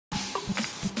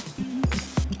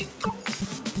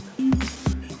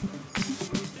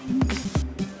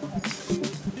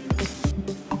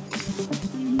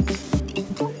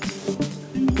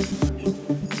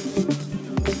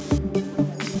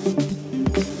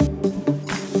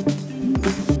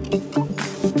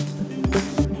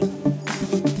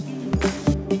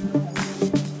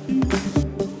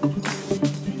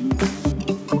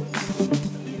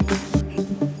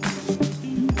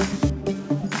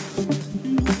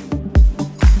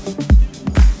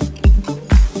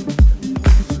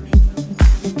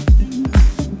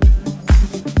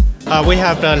we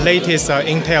have the latest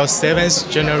Intel 7th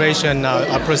generation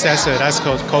processor that's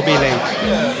called Kobe Lake,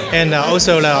 and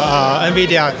also the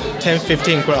NVIDIA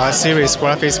 1015 series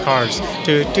graphics cards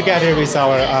together with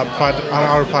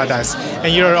our products.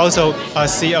 And you'll also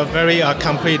see a very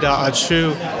complete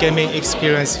true gaming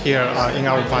experience here in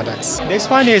our products. This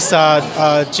one is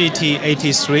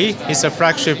GT83. It's a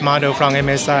flagship model from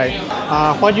MSI.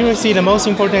 What you see, the most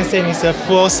important thing is a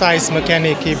full-size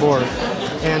mechanic keyboard.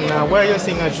 And we're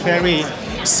using a Cherry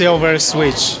silver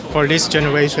switch for this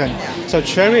generation. So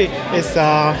Cherry is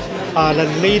the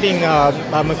leading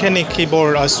mechanic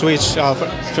keyboard switch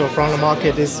from the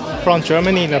market. Is from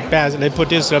Germany. They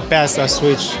produce the best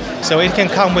switch. So it can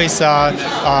come with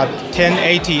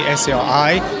 1080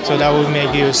 SLI, so that will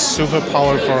make you super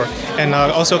powerful. And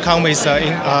also come with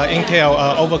Intel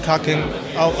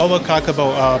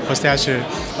overclockable processor.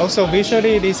 Also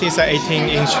visually, this is an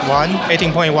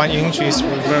 18.1 inch is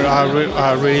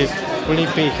really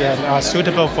big and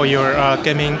suitable for your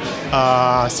gaming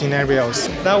scenarios.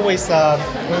 Now we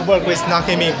work with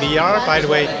Nahimic VR. By the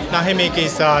way, Nahimic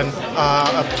is a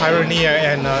pioneer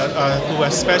and who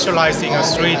is specialized in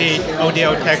 3D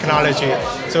audio technology.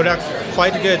 So they're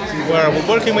quite good. We're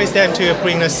working with them to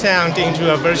bring the sound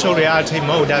into a virtual reality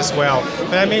mode as well.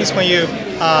 That means when you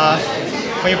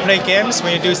play games,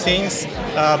 when you do things,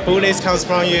 bullets comes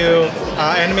from you,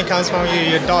 enemy comes from you,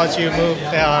 you dodge, you move.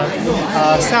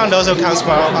 Sound also comes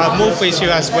from move with you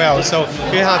as well. So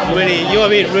you will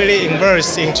be really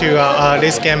immersed into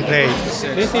this gameplay.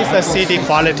 This is the CD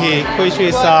quality, which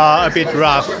is a bit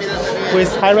rough.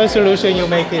 With high resolution, you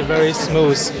make it very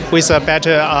smooth with a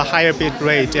better, higher bit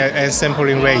rate and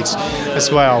sampling rate as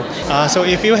well. So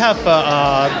if you have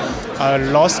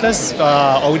lossless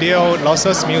audio,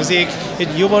 lossless music,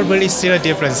 you will really see the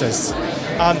differences.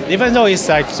 Even though it's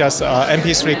like just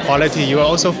MP3 quality, you will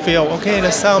also feel, okay,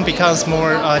 the sound becomes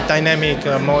more dynamic,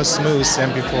 more smooth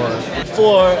than before.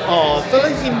 For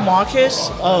Philippine markets,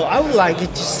 I would like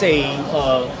to say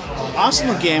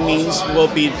Arsenal gaming will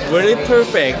be really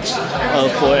perfect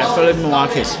for Philippine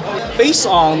markets. Based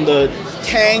on the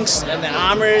tanks and the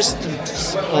armors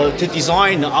to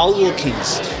design the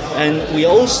outlookings, and we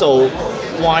also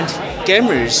want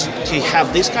gamers to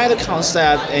have this kind of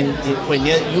concept and when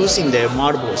you're using their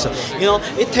motherboards.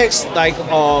 It takes like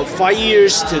 5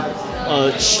 years to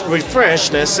refresh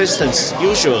their systems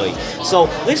usually. So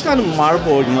this kind of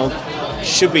motherboard,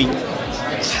 should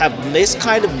have this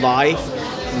kind of life,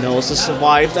 to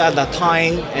survive at that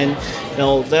time. And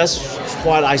that's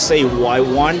what I say. Why I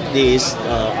want this.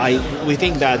 We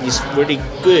think that it's really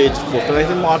good for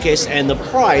Philippine markets, and the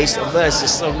price of this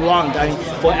is around.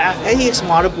 For AX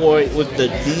motherboard with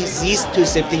these two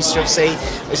safety strips, say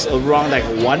it's around like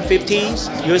 $150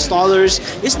 US.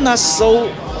 It's not so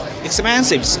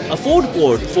expensive. It's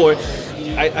affordable for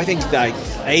I think like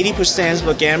 80%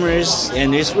 for gamers,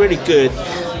 and it's really good.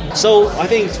 So I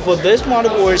think for this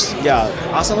motherboards,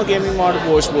 Arsenal gaming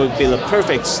motherboards would be the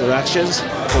perfect selections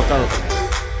for Philippines.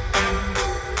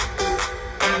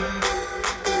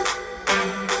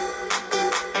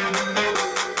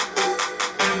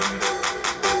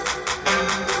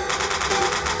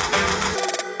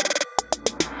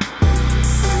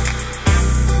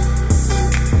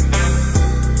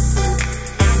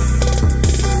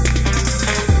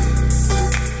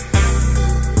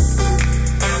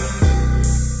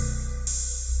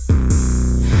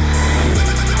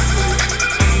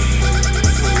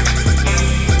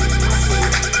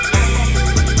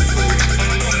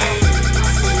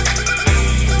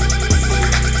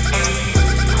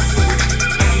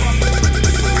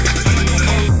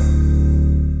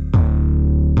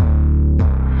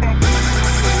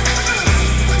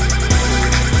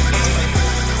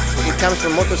 Comes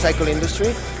from motorcycle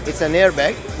industry. It's an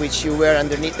airbag which you wear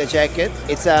underneath the jacket.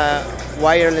 It's a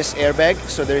wireless airbag,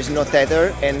 so there is no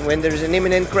tether, and when there is an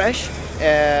imminent crash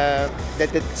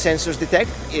that the sensors detect,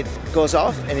 it goes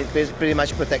off, and it pretty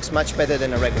much protects much better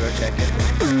than a regular jacket.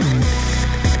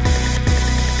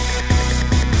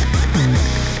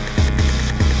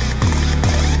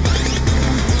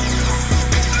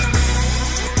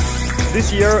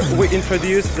 This year we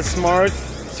introduced the smart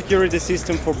security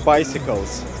system for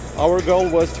bicycles. Our goal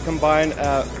was to combine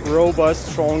a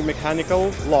robust, strong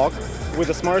mechanical lock with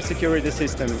a smart security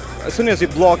system. As soon as you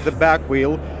block the back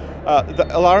wheel, the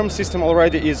alarm system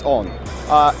already is on.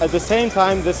 At the same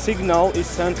time, the signal is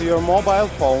sent to your mobile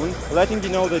phone, letting you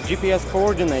know the GPS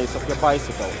coordinates of your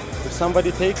bicycle. If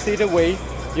somebody takes it away,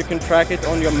 you can track it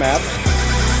on your map.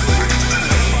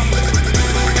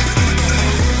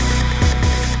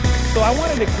 So I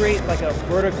wanted to create like a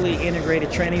vertically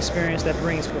integrated training experience that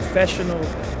brings professional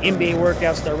NBA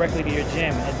workouts directly to your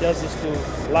gym, and it does this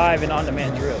through live and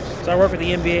on-demand drills. So I work with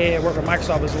the NBA, I work with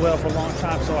Microsoft as well for a long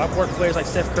time. So I've worked with players like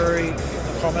Steph Curry,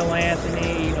 Carmelo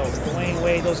Anthony, Dwayne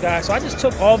Wade, those guys. So I just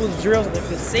took all those drills,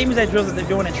 the same exact drills that they're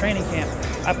doing in training camp,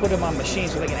 I put them on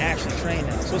machines so they can actually train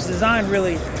now. So it's designed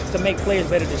really to make players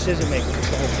better decision makers. That's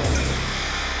the whole point.